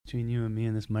Between you and me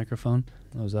and this microphone,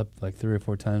 I was up like 3 or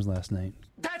 4 times last night.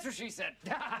 That's what she said.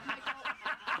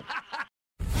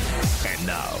 And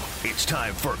now, it's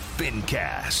time for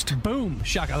FinnCast. Boom!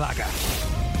 Shakalaka.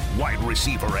 Wide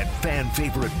receiver and fan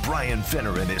favorite Brian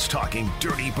Finneran is talking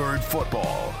Dirty Bird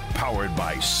football. Powered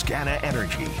by Scana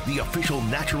Energy, the official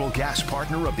natural gas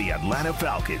partner of the Atlanta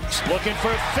Falcons. Looking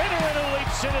for Finneran, who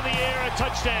leaps into the air, a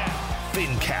touchdown.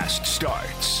 FinnCast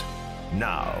starts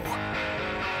now.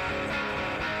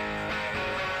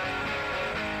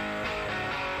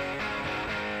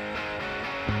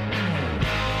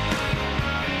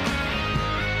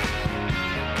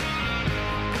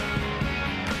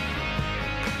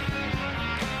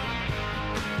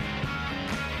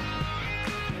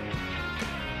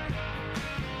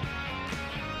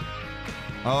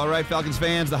 All right, Falcons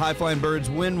fans, the high-flying Birds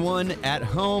win one at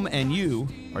home, and you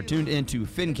are tuned into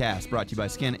FinnCast, brought to you by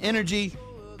Scana Energy,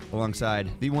 alongside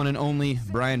the one and only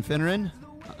Brian Finneran.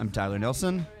 I'm Tyler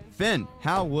Nelson. Finn,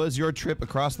 how was your trip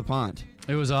across the pond?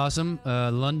 It was awesome.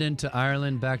 London to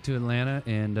Ireland, back to Atlanta,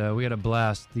 and we had a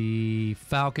blast. The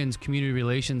Falcons community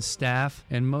relations staff,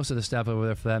 and most of the staff over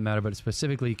there for that matter, but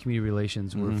specifically community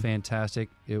relations, were fantastic.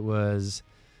 It was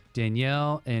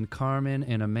Danielle and Carmen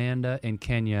and Amanda and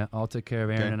Kenya all took care of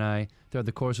Aaron and I throughout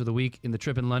the course of the week in the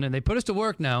trip in London. They put us to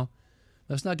work now.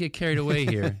 Let's not get carried away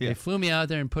here. They flew me out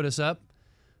there and put us up.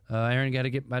 Aaron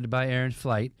had to buy Aaron's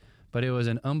flight, but it was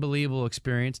an unbelievable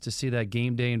experience to see that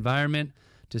game day environment,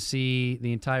 to see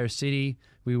the entire city.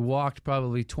 We walked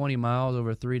probably 20 miles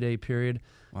over a 3-day period,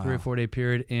 3 or 4 day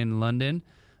period in London.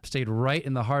 Stayed right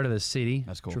in the heart of the city.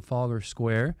 That's cool. Trafalgar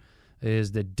Square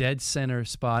is the dead center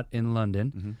spot in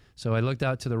London. So I looked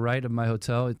out to the right of my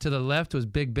hotel. To the left was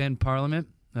Big Ben Parliament.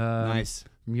 Nice.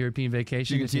 From European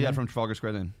Vacation. You can see that from Trafalgar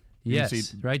Square then?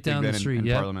 Yes, right down the street.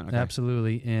 Yeah, Parliament. Okay.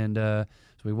 Absolutely. And so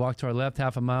we walked to our left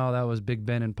half a mile. That was Big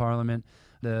Ben in Parliament.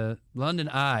 The London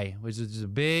Eye, which is a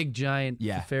big, giant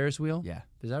Ferris wheel. Yeah.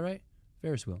 Is that right?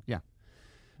 Ferris wheel. Yeah.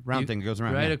 Round thing that goes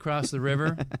around. Right across the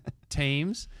river.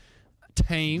 Thames. The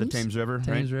Thames River,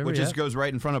 River, which just goes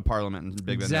right in front of Parliament and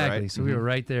Big Ben. Exactly. Right? So we were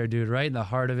right there, dude, right in the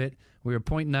heart of it. We were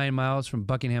 0.9 miles from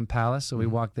Buckingham Palace, so we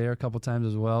walked there a couple times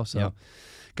as well. So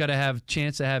got to have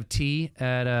chance to have tea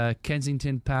at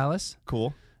Kensington Palace.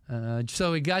 Cool.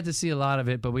 So we got to see a lot of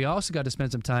it, but we also got to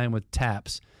spend some time with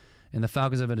TAPS. And the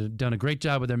Falcons have done a great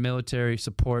job with their military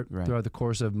support throughout the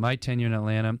course of my tenure in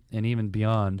Atlanta and even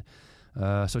beyond.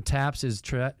 So TAPS is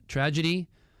Tragedy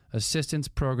Assistance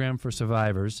Program for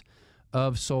Survivors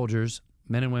of soldiers,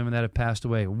 men and women that have passed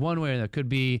away. One way or another. Could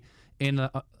be in the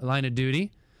line of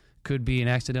duty, could be an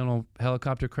accidental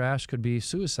helicopter crash, could be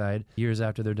suicide years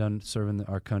after they're done serving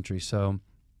our country. So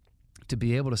to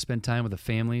be able to spend time with the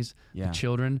families, the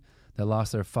children that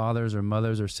lost their fathers or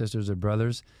mothers or sisters or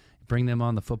brothers, bring them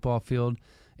on the football field.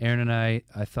 Aaron and I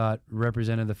thought,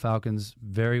 represented the Falcons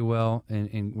very well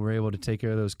and were able to take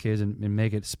care of those kids and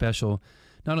make it special,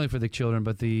 not only for the children,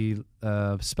 but the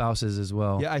spouses as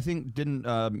well. Yeah, I think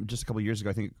just a couple of years ago,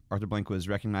 I think Arthur Blank was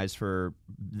recognized for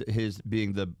his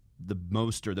being the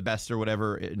most or the best or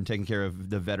whatever in taking care of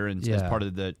the veterans as part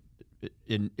of the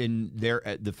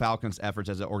Falcons' efforts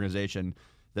as an organization.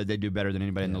 That they do better than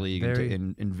anybody in the league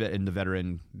in the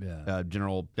veteran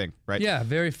general thing, right? Yeah,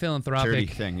 very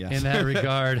philanthropic thing, yes. in that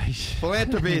regard.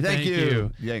 Philanthropy, thank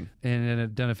you. Yeah. And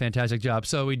have done a fantastic job.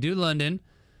 So we do London.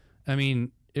 I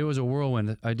mean, it was a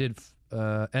whirlwind. I did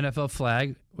NFL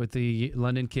flag with the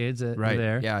London kids that were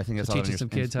there. Yeah, I think that's so teaching some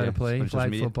kids how to play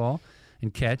flag football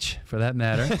and catch, for that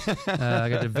matter. I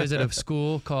got to visit a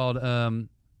school called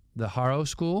the Harrow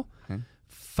School,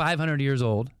 500 years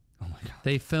old. Oh my God!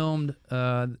 They filmed.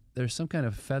 There's some kind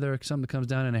of feather, something that comes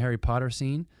down in a Harry Potter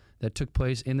scene that took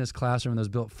place in this classroom that was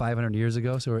built 500 years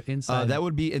ago. So we're inside. That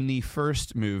would be in the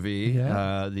first movie,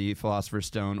 the Philosopher's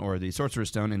Stone or the Sorcerer's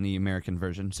Stone in the American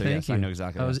version. So Thank you. I know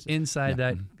exactly. I was inside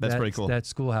that's pretty cool. That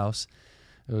schoolhouse.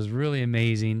 It was really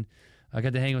amazing. I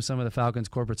got to hang with some of the Falcons'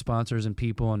 corporate sponsors and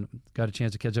people, and got a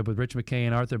chance to catch up with Rich McKay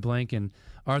and Arthur Blank and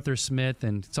Arthur Smith,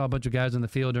 and saw a bunch of guys on the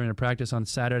field during a practice on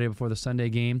Saturday before the Sunday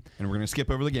game. And we're going to skip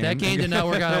over the game. That game did not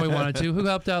work out how we wanted to. Who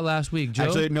helped out last week, Joe?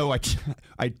 Actually, no.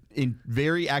 I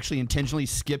intentionally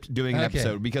skipped doing an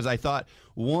episode because I thought,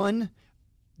 one,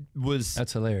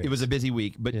 that's hilarious. It was a busy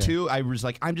week, but two, I was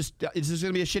like, this is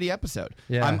going to be a shitty episode.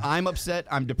 Yeah. I'm upset.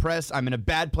 I'm depressed. I'm in a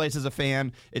bad place as a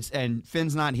fan. And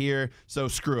Finn's not here, so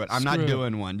screw it. I'm not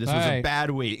doing one. This was a bad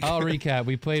week. I'll recap.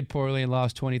 We played poorly and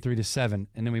lost 23-7, and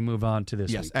then we move on to this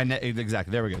week. Yes, and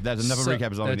exactly. There we go. That's enough of a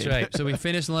recap. That's right. So we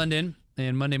finished London,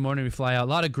 and Monday morning we fly out.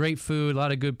 A lot of great food, a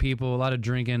lot of good people, a lot of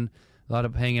drinking, a lot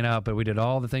of hanging out, but we did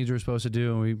all the things we were supposed to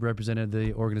do, and we represented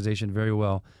the organization very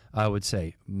well, I would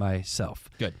say, myself.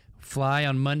 Good. fly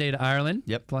on Monday to Ireland.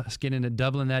 Yep. Plus get into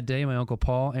Dublin that day. My Uncle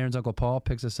Paul, Aaron's Uncle Paul,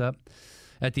 picks us up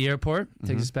at the airport,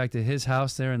 takes us back to his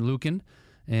house there in Lucan,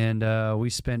 and we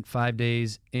spent 5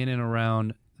 days in and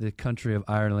around the country of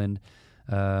Ireland.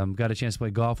 Got a chance to play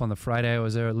golf on the Friday. I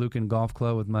was there at Lucan Golf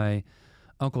Club with my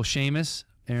Uncle Seamus,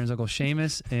 Aaron's Uncle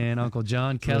Seamus, and Uncle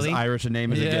John Kelly. As Irish a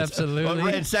name as it gets.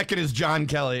 Absolutely. And second is John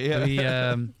Kelly.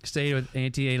 Yeah. We stayed with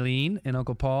Auntie Aileen and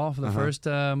Uncle Paul for the first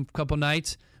couple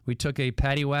nights. We took a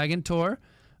paddy wagon tour.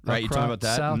 Right, you told me about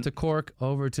that. South to Cork,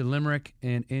 over to Limerick,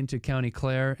 and into County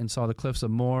Clare, and saw the Cliffs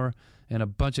of Moher and a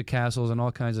bunch of castles and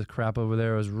all kinds of crap over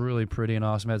there. It was really pretty and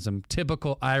awesome. Had some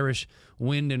typical Irish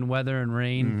wind and weather and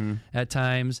rain at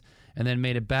times, and then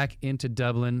made it back into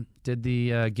Dublin, did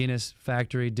the Guinness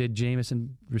factory, did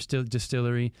Jameson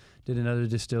Distillery, did another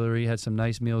distillery, had some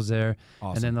nice meals there.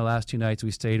 Awesome. And then the last 2 nights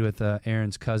we stayed with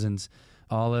Aaron's cousins,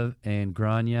 Olive and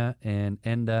Grania and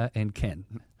Enda and Ken.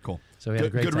 Cool. So we had a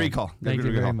great good time. recall. Thank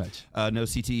you very much. No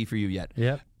CTE for you yet.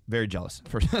 Yep. Very jealous.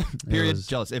 Period.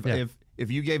 Jealous.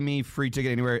 If you gave me free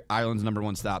ticket anywhere, Ireland's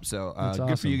 #1 stop. So That's good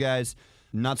for awesome. you guys.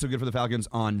 Not so good for the Falcons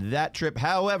on that trip.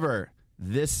 However,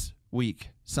 this week,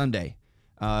 Sunday,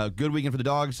 good weekend for the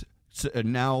Dogs.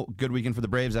 Now good weekend for the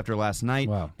Braves after last night.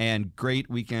 Wow. And great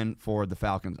weekend for the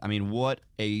Falcons. I mean, what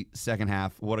a second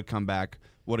half. What a comeback.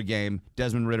 What a game.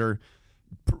 Desmond Ridder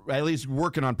at least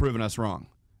working on proving us wrong.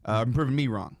 Proving me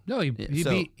wrong. No,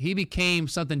 he became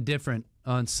something different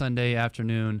on Sunday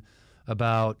afternoon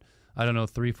about,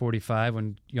 3:45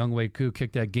 when Younghoe Koo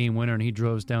kicked that game winner, and he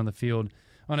drove us down the field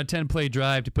on a 10-play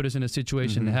drive to put us in a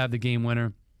situation to have the game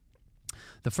winner.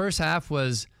 The first half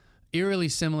was eerily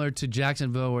similar to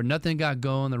Jacksonville, where nothing got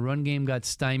going. The run game got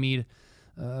stymied.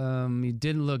 You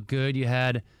didn't look good. You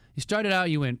started out,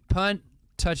 you went punt,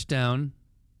 touchdown.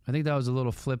 I think that was a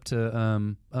little flip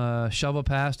to shovel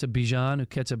pass to Bijan, who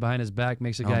gets it behind his back,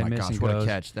 makes a guy miss and what goes. a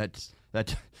catch.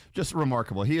 That's just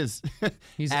remarkable. He's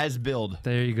as billed.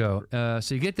 There you go.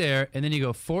 So you get there, and then you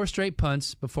go 4 straight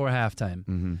punts before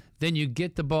halftime. Then you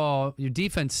get the ball. Your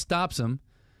defense stops them.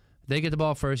 They get the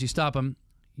ball first. You stop them.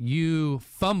 You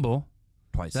fumble.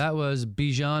 Twice. That was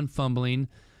Bijan fumbling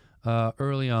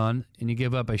early on, and you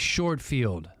give up a short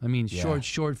field.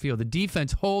 Short field. The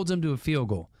defense holds them to a field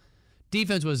goal.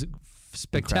 Defense was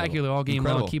spectacular all game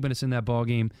long, keeping us in that ball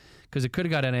game because it could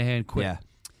have got out of hand quick. Yeah.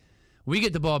 We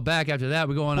get the ball back after that.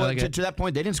 We go on. To that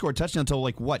point, they didn't score a touchdown until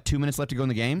 2 minutes left to go in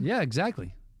the game? Yeah,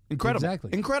 exactly. Incredible.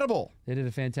 Exactly. Incredible. They did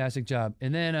a fantastic job.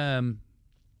 And then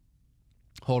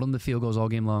hold them to field goals all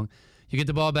game long. You get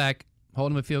the ball back,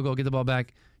 hold them a field goal, get the ball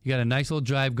back. You got a nice little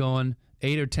drive going,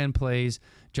 8 or 10 plays.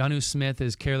 Jonnu Smith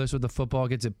is careless with the football,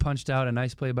 gets it punched out, a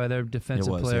nice play by their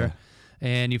defensive player,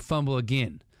 and you fumble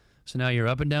again. So now you're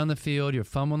up and down the field, you're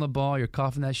fumbling the ball, you're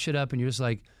coughing that shit up, and you're just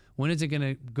like, when is it going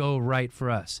to go right for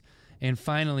us? And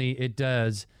finally, it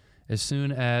does. As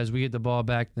soon as we get the ball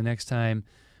back the next time,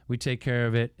 we take care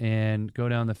of it and go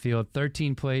down the field.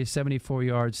 13 plays, 74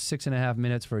 yards, 6.5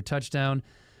 minutes for a touchdown.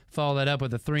 Follow that up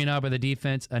with a 3-and-out by the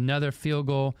defense, another field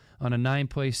goal on a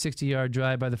 9-play, 60-yard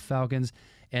drive by the Falcons.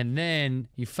 And then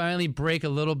you finally break a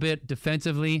little bit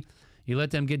defensively. You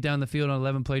let them get down the field on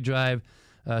an 11-play drive.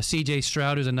 C.J.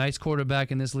 Stroud, who's a nice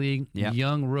quarterback in this league,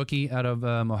 young rookie out of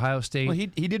Ohio State. Well, he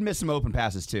did miss some open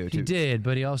passes, too. He did,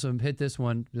 but he also hit this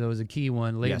one. That was a key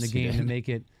one late in the game to make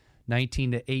it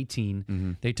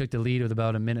 19-18. They took the lead with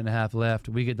about a minute and a half left.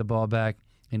 We get the ball back,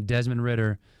 and Desmond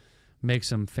Ridder makes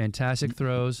some fantastic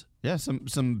throws. Yeah,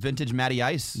 some vintage Matty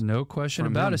Ice. No question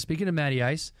about it. Speaking of Matty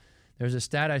Ice, there's a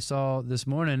stat I saw this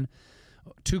morning.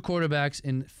 2 quarterbacks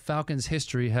in Falcons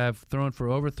history have thrown for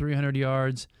over 300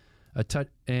 yards,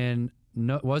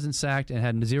 wasn't sacked and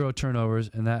had 0 turnovers,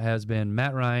 and that has been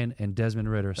Matt Ryan and Desmond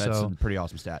Ridder. That's a pretty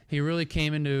awesome stat. He really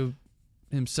came into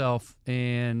himself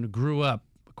and grew up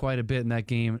quite a bit in that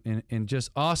game, and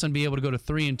just awesome to be able to go to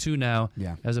 3-2 now,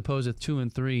 as opposed to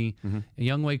 2-3.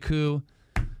 Younghoe Koo,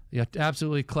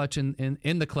 absolutely clutch in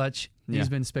the clutch. He's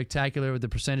been spectacular with the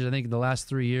percentage. I think in the last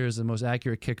 3 years, the most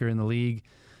accurate kicker in the league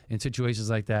in situations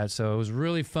like that. So it was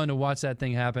really fun to watch that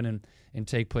thing happen and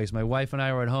take place. My wife and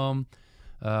I were at home.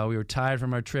 We were tired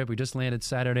from our trip. We just landed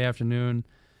Saturday afternoon,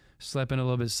 slept in a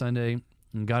little bit Sunday,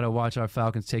 and got to watch our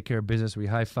Falcons take care of business. We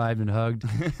high-fived and hugged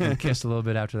and kissed a little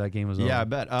bit after that game was over. Yeah, I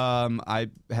bet. I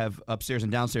have upstairs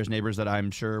and downstairs neighbors that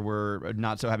I'm sure were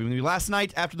not so happy with me last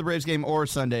night after the Braves game or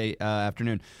Sunday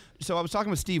afternoon. So I was talking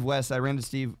with Steve West. I ran to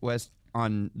Steve West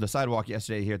on the sidewalk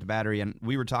yesterday here at the Battery, and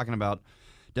we were talking about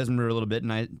Desmond Ridder a little bit,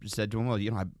 and I said to him, well,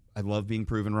 I love being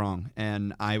proven wrong.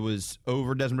 And I was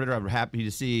over Desmond Ridder. I was happy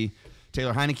to see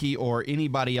Taylor Heineke or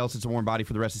anybody else that's a warm body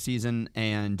for the rest of the season.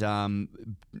 And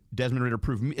Desmond Ridder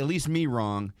proved at least me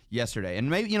wrong yesterday. And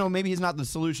maybe he's not the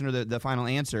solution or the final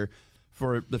answer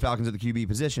for the Falcons at the QB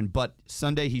position, but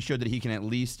Sunday he showed that he can at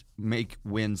least make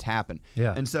wins happen.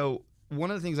 Yeah. And so one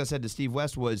of the things I said to Steve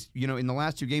West was, in the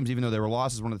last 2 games, even though there were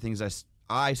losses, one of the things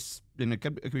and it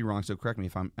could be wrong, so correct me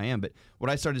if I am, but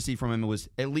what I started to see from him was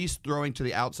at least throwing to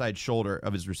the outside shoulder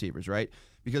of his receivers, right?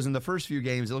 Because in the first few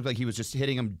games, it looked like he was just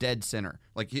hitting them dead center.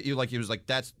 He was like,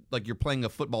 that's like you're playing a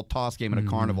football toss game at a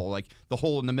carnival, like the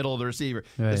hole in the middle of the receiver.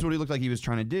 Right. That's what he looked like he was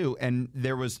trying to do. And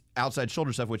there was outside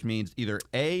shoulder stuff, which means either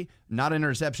A, not an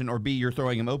interception, or B, you're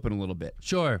throwing him open a little bit.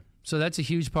 Sure. So that's a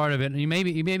huge part of it. And you may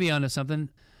be onto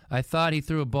something. I thought he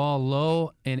threw a ball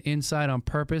low and inside on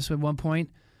purpose at one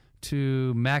point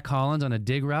to Mac Hollins on a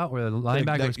dig route where the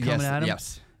linebacker was coming at him.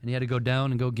 Yes. And he had to go down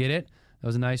and go get it. That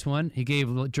was a nice one. He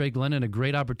gave Drake London a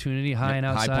great opportunity, high and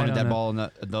outside. High pointed that ball on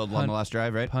the last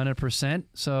drive, right? 100%.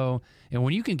 So, and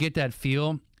when you can get that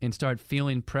feel and start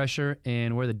feeling pressure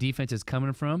and where the defense is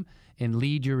coming from and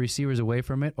lead your receivers away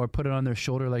from it or put it on their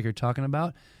shoulder like you're talking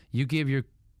about, you give your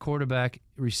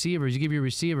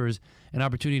receivers an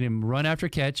opportunity to run after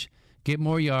catch, get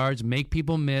more yards, make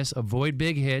people miss, avoid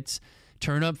big hits,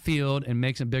 turn up field, and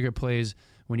make some bigger plays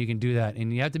when you can do that.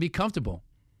 And you have to be comfortable.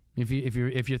 If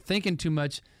you're thinking too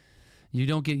much, you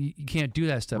can't do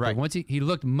that stuff. Right. But once he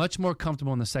looked much more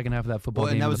comfortable in the second half of that football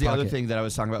game. And that was the pocket. other thing that I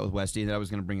was talking about with Westy that I was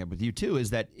going to bring up with you too, is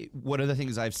that one of the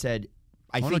things I've said.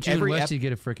 Why don't you and Westy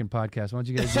get a freaking podcast? Why don't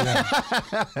you guys do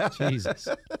that? Jesus.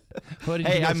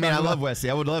 I love Westy.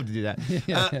 I would love to do that.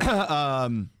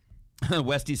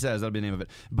 Westy says, that'll be the name of it.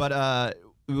 But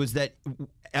it was that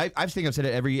I think I've said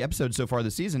it every episode so far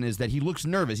this season, is that he looks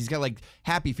nervous. He's got like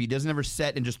happy feet. Doesn't ever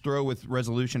set and just throw with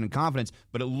resolution and confidence,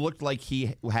 but it looked like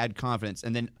he had confidence.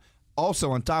 And then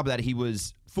also on top of that, he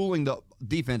was fooling the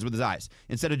defense with his eyes.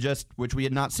 Instead of just, which we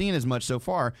had not seen as much so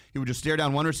far, he would just stare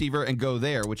down one receiver and go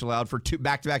there, which allowed for 2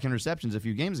 back-to-back interceptions a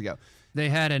few games ago. They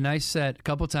had a nice set. A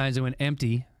couple times they went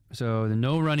empty, so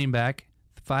no running back,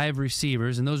 5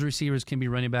 receivers, and those receivers can be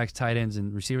running backs, tight ends,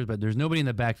 and receivers, but there's nobody in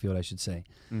the backfield, I should say.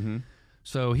 Mm-hmm.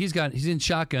 So he's in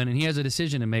shotgun, and he has a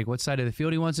decision to make what side of the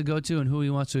field he wants to go to and who he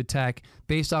wants to attack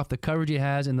based off the coverage he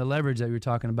has and the leverage that you were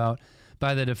talking about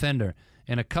by the defender.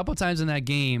 And a couple times in that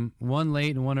game, one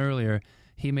late and one earlier,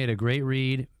 he made a great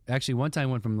read. Actually, one time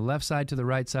went from the left side to the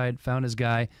right side, found his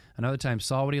guy. Another time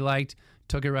saw what he liked,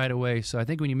 took it right away. So I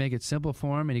think when you make it simple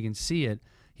for him and he can see it,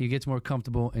 he gets more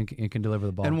comfortable and can deliver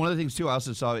the ball. And one of the things, too, I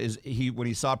also saw is when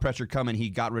he saw pressure coming, he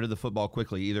got rid of the football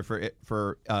quickly, either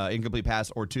for incomplete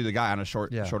pass or to the guy on a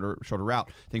shorter route.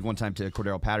 I think one time to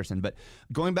Cordero Patterson. But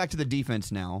going back to the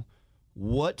defense now,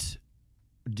 what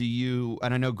do you –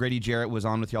 and I know Grady Jarrett was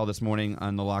on with y'all this morning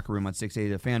on the locker room on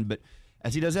 680 The Fan, but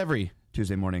as he does every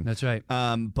Tuesday morning. That's right.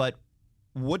 But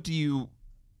what do you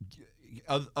 –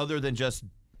 other than just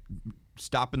 –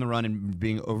 stopping the run and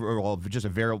being overall just a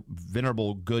very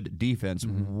venerable, good defense,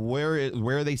 where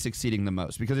are they succeeding the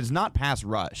most? Because it's not pass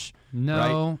rush.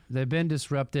 No, right? They've been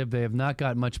disruptive. They have not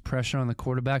got much pressure on the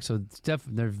quarterback, so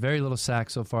there's very little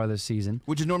sacks so far this season.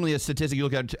 Which is normally a statistic you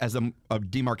look at as a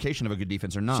demarcation of a good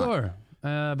defense or not. Sure.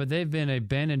 But they've been a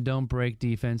bend and don't break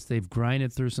defense. They've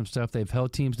grinded through some stuff. They've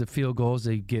held teams to field goals.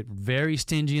 They get very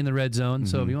stingy in the red zone.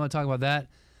 So if you want to talk about that,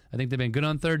 I think they've been good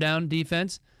on third down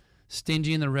defense.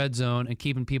 Stingy in the red zone and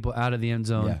keeping people out of the end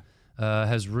zone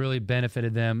has really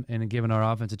benefited them and given our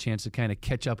offense a chance to kind of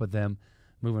catch up with them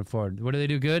moving forward. What do they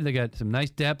do good? They got some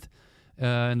nice depth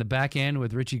in the back end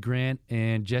with Richie Grant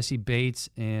and Jesse Bates,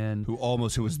 and who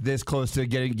was this close to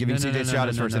giving C.J. Stroud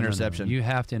his first interception. You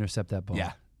have to intercept that ball.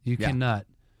 Yeah, you cannot.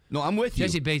 No, I'm with you.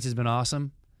 Jesse Bates has been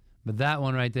awesome, but that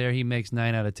one right there, he makes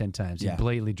 9 out of 10 times. He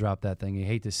blatantly dropped that thing. You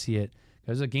hate to see it. It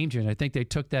was a game changer. I think they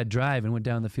took that drive and went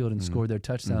down the field and scored their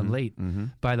touchdown late,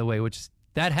 by the way, which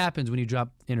that happens when you drop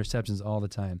interceptions all the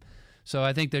time. So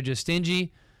I think they're just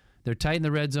stingy. They're tight in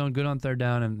the red zone, good on third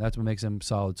down, and that's what makes them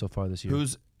solid so far this year.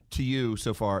 Who's, to you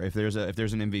so far, if there's an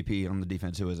MVP on the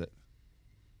defense, who is it?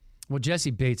 Well,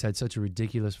 Jesse Bates had such a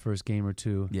ridiculous first game or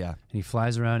two. Yeah. And he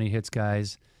flies around, he hits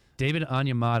guys. David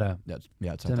Onyemata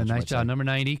it's done a nice job. Number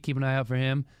 90, keep an eye out for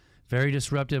him. Very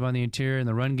disruptive on the interior in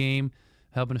the run game,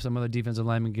 helping some other defensive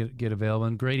linemen get available.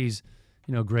 And Grady's,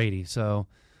 Grady. So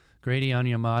Grady,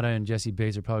 Onyemata, and Jesse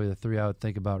Bates are probably the 3 I would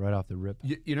think about right off the rip.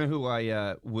 You know who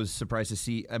I was surprised to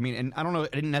see? I mean, and I don't know,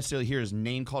 I didn't necessarily hear his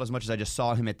name called as much as I just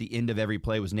saw him at the end of every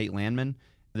play, was Nate Landman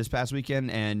this past weekend.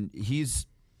 And he's,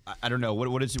 I don't know, what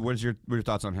are your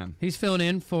thoughts on him? He's filling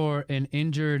in for an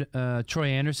injured Troy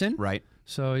Anderson. Right.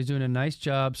 So he's doing a nice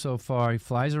job so far. He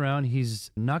flies around.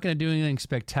 He's not going to do anything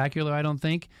spectacular, I don't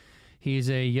think. He's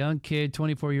a young kid,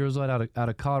 24 years old, out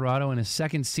of Colorado in his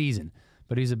second season.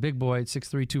 But he's a big boy at 6'3",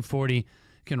 240.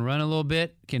 Can run a little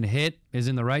bit, can hit, is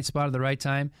in the right spot at the right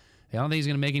time. I don't think he's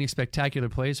going to make any spectacular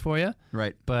plays for you.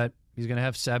 Right. But he's going to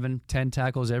have 7, 10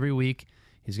 tackles every week.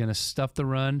 He's going to stuff the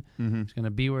run. Mm-hmm. He's going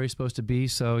to be where he's supposed to be.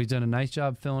 So he's done a nice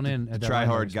job filling in. The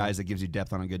try-hard guys that gives you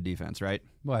depth on a good defense, right?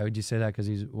 Why would you say that? Because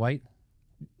he's white?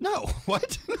 No.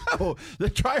 What? No. The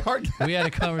try-hard guy. We had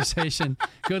a conversation.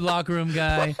 Good locker room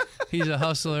guy. He's a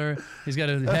hustler. He's got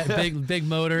a big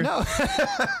motor. No.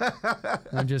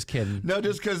 I'm just kidding. No,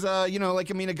 just because, a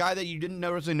guy that you didn't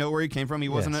necessarily know where he came from. He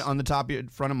wasn't on the top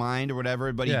front of mind or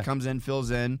whatever, but he comes in, fills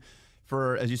in.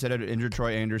 For, as you said, an injured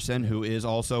Troy Anderson, who is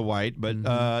also white. But,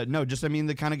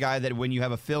 the kind of guy that when you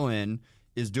have a fill-in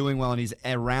is doing well and he's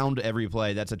around every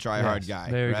play, that's a try-hard guy.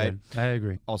 Very right? good. I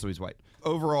agree. Also, he's white.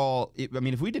 Overall,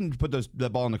 if we didn't put the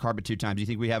ball on the carpet 2 times, do you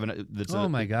think we have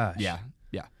my gosh. Yeah.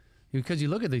 Because you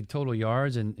look at the total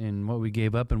yards and what we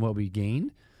gave up and what we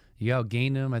gained. You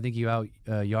outgained them. I think you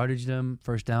yardaged them,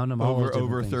 first down them.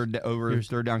 Over third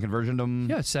down conversion them.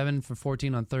 Yeah, 7 for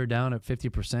 14 on third down at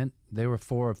 50%. They were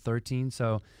 4 of 13.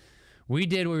 So we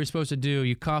did what we were supposed to do.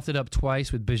 You coughed it up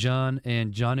twice with Bijan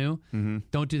and Jonnu. Mm-hmm.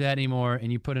 Don't do that anymore.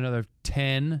 And you put another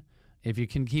 10. If you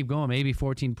can keep going, maybe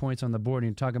 14 points on the board.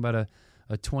 And you're talking about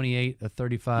a 28, a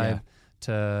 35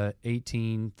 to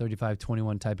 18, 35,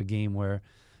 21 type of game where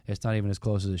it's not even as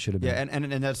close as it should have been. Yeah,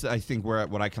 and that's, I think,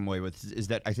 what I come away with is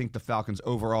that I think the Falcons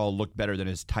overall looked better than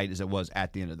as tight as it was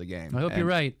at the end of the game. I hope you're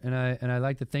right, and I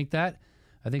like to think that.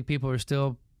 I think people are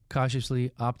still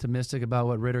cautiously optimistic about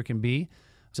what Ritter can be.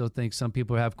 Still think some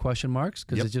people have question marks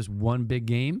because it's just one big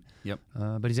game. Yep.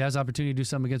 But he has opportunity to do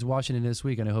something against Washington this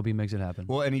week, and I hope he makes it happen.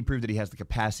 Well, and he proved that he has the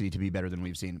capacity to be better than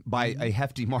we've seen by a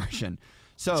hefty margin.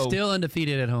 So still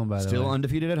undefeated at home, by the way. Still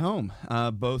undefeated at home,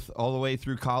 both all the way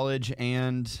through college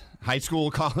and high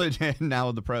school, college, and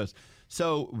now the pros.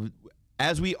 So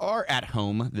as we are at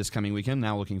home this coming weekend,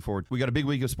 now looking forward, we got a big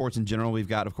week of sports in general. We've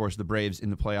got, of course, the Braves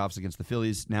in the playoffs against the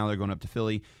Phillies. Now they're going up to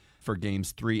Philly for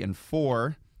games 3 and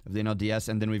 4 of the NLDS,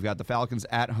 and then we've got the Falcons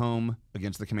at home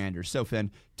against the Commanders. So,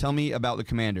 Finn, tell me about the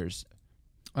Commanders.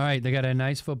 All right, they got a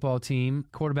nice football team.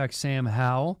 Quarterback Sam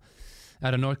Howell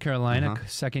out of North Carolina,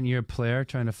 second-year player,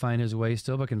 trying to find his way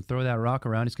still, but can throw that rock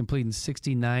around. He's completing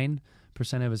 69%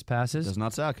 of his passes. Does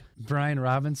not suck. Brian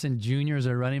Robinson Jr. is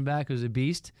a running back who's a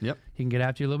beast. Yep. He can get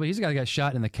after you a little bit. He's a guy that got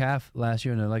shot in the calf last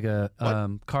year in a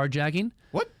carjacking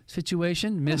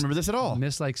situation. I don't remember this at all.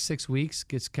 Missed like 6 weeks,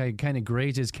 gets kind of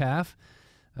grazed his calf,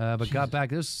 but got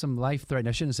back. There's some life threat.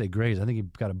 I shouldn't say grazed. I think he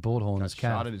got a bullet hole in his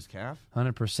calf. Shot at his calf?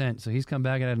 100%. So he's come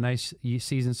back and had a nice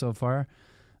season so far.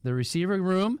 The receiver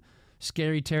room,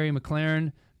 Scary Terry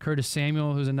McLaren, Curtis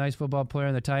Samuel, who's a nice football player,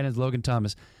 and the tight ends, Logan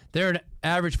Thomas. They're an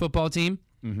average football team.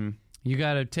 Mm-hmm. You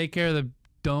got to take care of the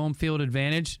dome field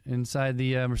advantage inside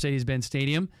the Mercedes-Benz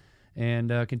Stadium and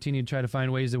continue to try to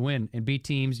find ways to win and beat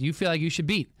teams you feel like you should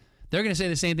beat. They're going to say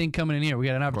the same thing coming in here. We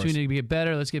got an opportunity to get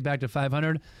better. Let's get back to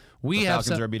 500. The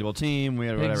Falcons are a beatable team. We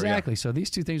have whatever. Exactly. So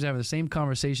these two things are having the same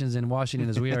conversations in Washington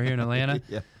as we are here in Atlanta.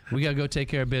 Yeah. We got to go take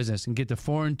care of business and get to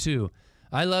 4-2.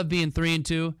 I love being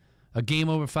 3-2. A game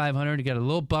over 500. You got a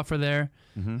little buffer there.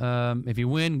 Mm-hmm. If you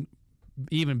win,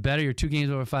 even better. You're 2 games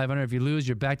over 500. If you lose,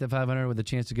 you're back to 500 with a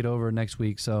chance to get over next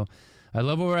week. So I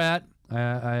love where we're at.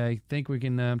 I think we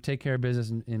can take care of business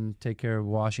and take care of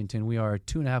Washington. We are a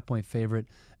 2.5-point favorite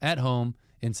at home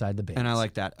inside the base. And I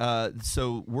like that.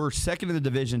 So we're second in the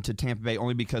division to Tampa Bay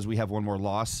only because we have one more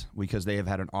loss because they have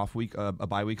had an off week, a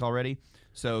bye week already.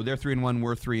 So they're 3-1.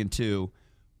 We're 3-2.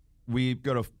 We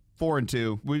go to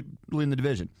 4-2. We lead the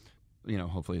division.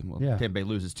 Hopefully, Tampa Bay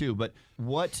loses too. But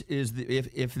what is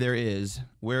if there is,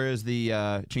 where is the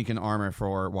chink in armor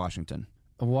for Washington?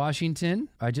 Washington,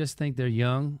 I just think they're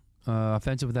young,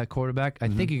 offensive with that quarterback. I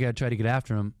think you got to try to get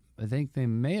after him. I think they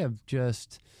may have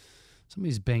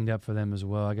somebody's banged up for them as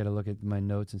well. I got to look at my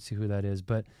notes and see who that is.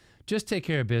 But just take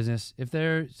care of business. If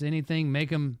there's anything, make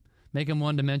them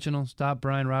one-dimensional. Stop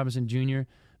Brian Robinson Jr.,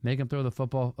 make him throw the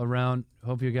football around.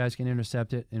 Hope you guys can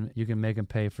intercept it, and you can make him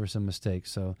pay for some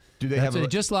mistakes. So do they have? They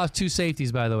just lost 2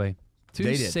 safeties, by the way. Two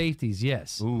they did. safeties,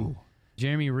 yes. Ooh.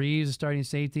 Jeremy Reeves, a starting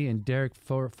safety, and Derek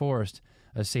Forrest,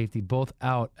 a safety, both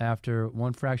out after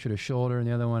one fractured a shoulder and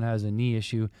the other one has a knee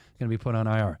issue. Going to be put on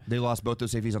IR. They lost both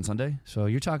those safeties on Sunday. So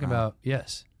you're talking about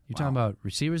talking about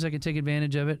receivers that can take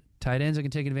advantage of it, tight ends that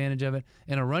can take advantage of it,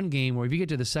 and a run game where if you get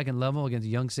to the second level against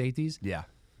young safeties,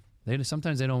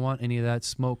 sometimes they don't want any of that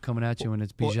smoke coming at you when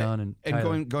it's Bijan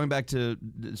and going back to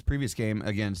this previous game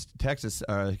against Texas,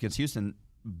 against Houston,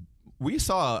 we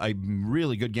saw a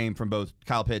really good game from both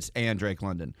Kyle Pitts and Drake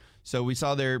London. So we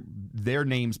saw their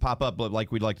names pop up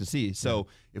like we'd like to see. So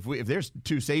if there's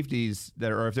two safeties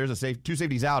if there's two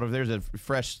safeties out, or if there's a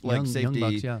fresh safety, young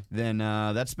Bucks, then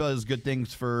that spells good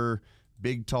things for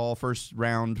big, tall, first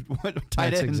round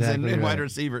tight ends exactly and right. wide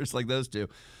receivers like those two.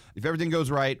 If everything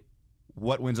goes right,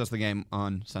 what wins us the game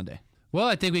on Sunday? Well,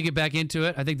 I think we get back into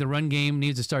it. I think the run game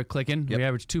needs to start clicking. Yep. We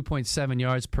averaged 2.7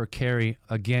 yards per carry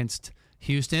against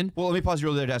Houston. Well, let me pause you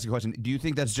real there to ask a question. Do you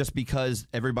think that's just because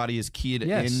everybody is keyed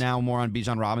in now more on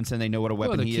Bijan Robinson? They know what a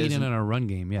weapon he is. They're keyed in on our run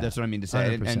game, yeah. That's what I mean to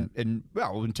say. 100%.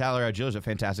 And Tyler Algier is a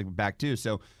fantastic back, too.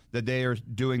 So that they are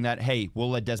doing that, hey,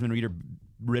 we'll let Desmond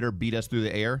Ritter beat us through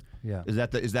the air. Yeah. Is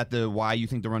that the why you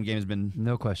think the run game has been?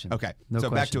 No question. Okay. No so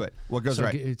question. back to it. What goes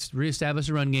right? It's reestablish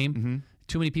the run game. Mm-hmm.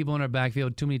 Too many people in our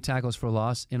backfield, too many tackles for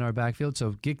loss in our backfield.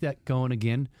 So get that going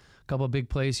again. A couple of big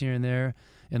plays here and there.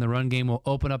 And the run game will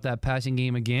open up that passing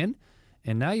game again.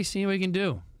 And now you see what he can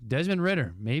do. Desmond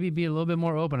Ritter, maybe be a little bit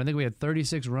more open. I think we had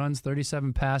 36 runs,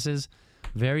 37 passes,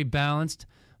 very balanced,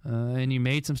 and you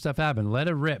made some stuff happen. Let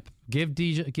it rip. Give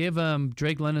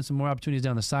Drake London some more opportunities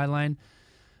down the sideline.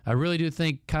 I really do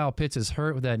think Kyle Pitts is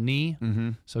hurt with that knee,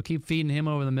 so keep feeding him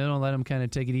over the middle and let him kind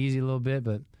of take it easy a little bit.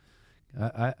 But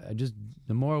I just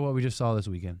the more of what we just saw this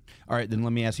weekend. All right, then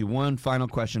let me ask you one final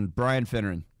question. Brian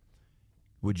Finneran,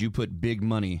 would you put big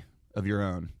money of your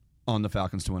own on the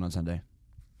Falcons to win on Sunday?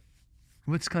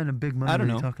 What's kind of big money I don't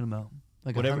know. are you talking about?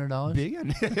 Like Whatever. $100?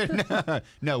 Big?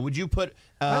 No. Would you put?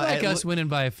 I like us winning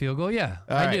by a field goal. Yeah,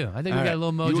 I right. do. I think we got a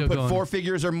little mojo You would put going. 4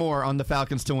 figures or more on the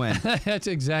Falcons to win. That's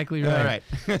exactly right.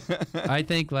 All right. I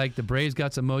think like the Braves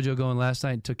got some mojo going last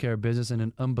night and took care of business in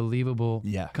an unbelievable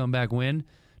comeback win,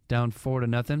 down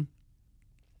 4-0.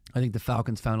 I think the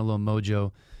Falcons found a little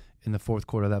mojo in the fourth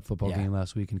quarter of that football game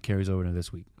last week and carries over into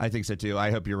this week. I think so too. I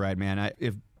hope you're right, man.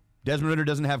 If Desmond Ritter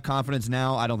doesn't have confidence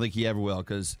now, I don't think he ever will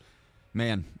because,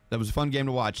 man, that was a fun game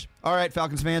to watch. All right,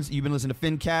 Falcons fans, you've been listening to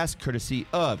FinnCast, courtesy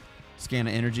of Scana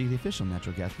Energy, the official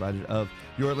natural gas provider of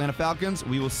your Atlanta Falcons.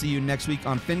 We will see you next week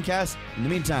on FinnCast. In the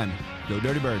meantime, go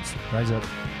Dirty Birds. Rise up.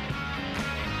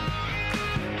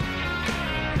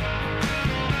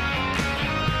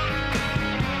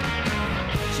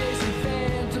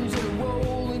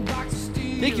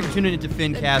 Thank you for tuning into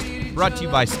FinnCast, brought to you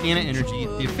by Scana Energy,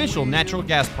 the official natural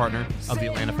gas partner of the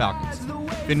Atlanta Falcons.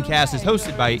 FinnCast is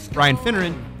hosted by Brian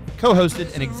Finneran,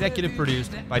 co-hosted and executive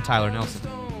produced by Tyler Nelson.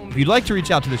 If you'd like to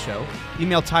reach out to the show,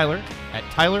 email Tyler at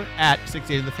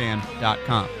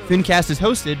 680thefan.com. FinnCast is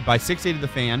hosted by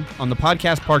 680thefan on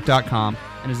thepodcastpark.com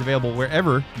and is available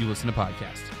wherever you listen to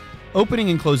podcasts. Opening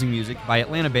and closing music by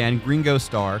Atlanta band Gringo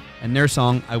Star and their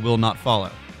song I Will Not Follow.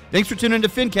 Thanks for tuning into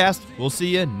FinnCast. We'll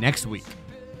see you next week.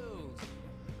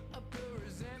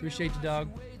 Appreciate you, dog.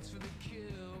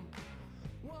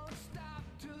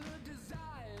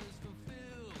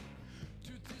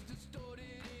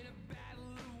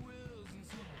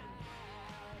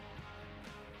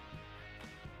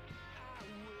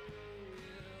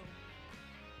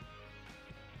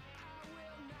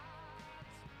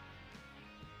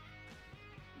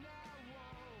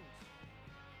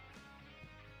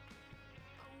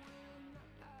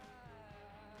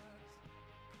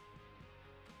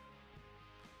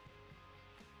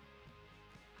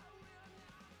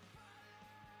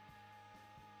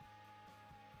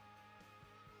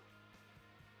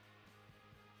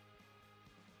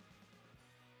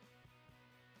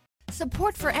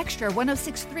 Support for Extra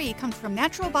 106.3 comes from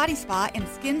Natural Body Spa and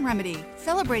Skin Remedy,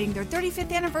 celebrating their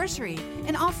 35th anniversary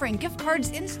and offering gift cards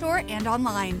in-store and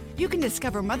online. You can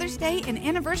discover Mother's Day and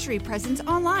anniversary presents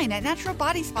online at Natural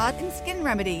Body Spa and Skin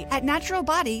Remedy at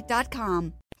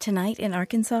naturalbody.com. Tonight in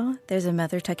Arkansas, there's a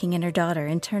mother tucking in her daughter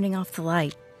and turning off the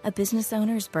light. A business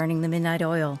owner is burning the midnight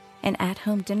oil. An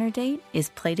at-home dinner date is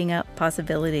plating up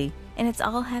possibility. And it's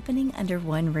all happening under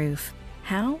one roof.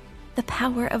 How? The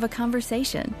power of a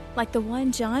conversation, like the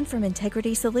one John from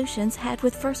Integrity Solutions had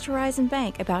with First Horizon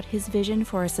Bank about his vision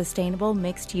for a sustainable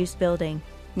mixed-use building.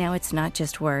 Now it's not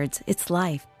just words, it's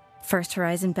life. First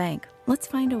Horizon Bank. Let's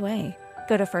find a way.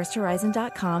 Go to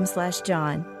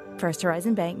firsthorizon.com/John. First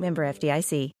Horizon Bank, member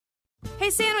FDIC.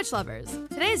 Hey sandwich lovers,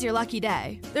 today's your lucky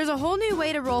day. There's a whole new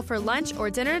way to roll for lunch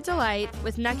or dinner delight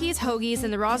with Nucky's Hoagies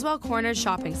in the Roswell Corners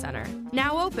Shopping Center.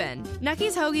 Now open.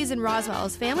 Nucky's Hoagies in Roswell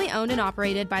is family owned and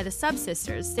operated by the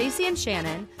Sub-Sisters, Stacy and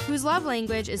Shannon, whose love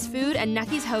language is food and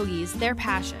Nucky's Hoagies, their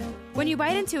passion. When you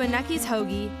bite into a Nucky's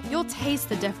Hoagie, you'll taste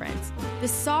the difference. The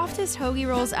softest hoagie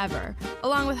rolls ever,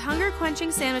 along with hunger-quenching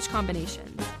sandwich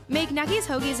combinations. Make Nucky's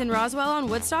Hoagies in Roswell on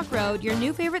Woodstock Road your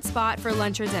new favorite spot for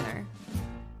lunch or dinner.